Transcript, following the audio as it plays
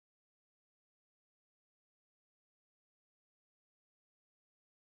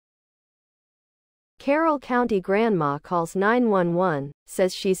Carroll County grandma calls 911,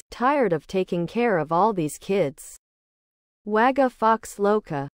 says she's tired of taking care of all these kids. WAGA Fox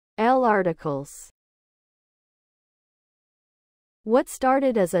Loca. L articles. What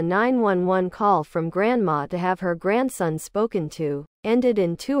started as a 911 call from grandma to have her grandson spoken to, ended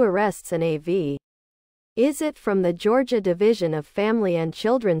in 2 arrests and AV. Is it from the Georgia Division of Family and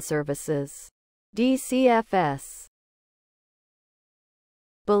Children Services? DCFS.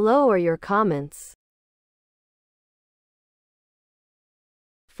 Below are your comments.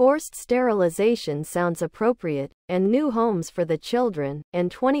 Forced sterilization sounds appropriate, and new homes for the children,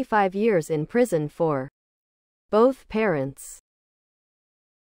 and 25 years in prison for both parents.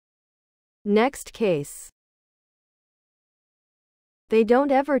 Next case. They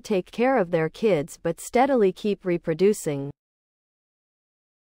don't ever take care of their kids but steadily keep reproducing.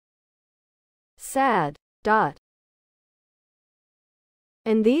 Sad.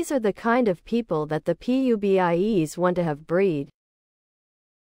 And these are the kind of people that the PUBIEs want to have breed.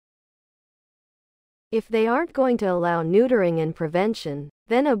 If they aren't going to allow neutering and prevention,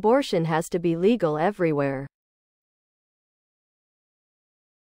 then abortion has to be legal everywhere.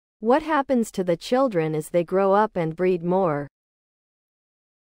 What happens to the children as they grow up and breed more?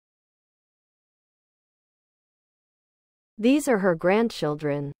 These are her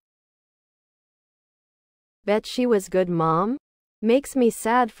grandchildren. Bet she was good mom? Makes me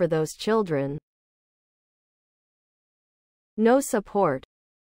sad for those children. No support.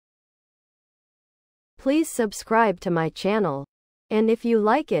 Please subscribe to my channel. And if you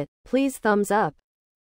like it, please thumbs up.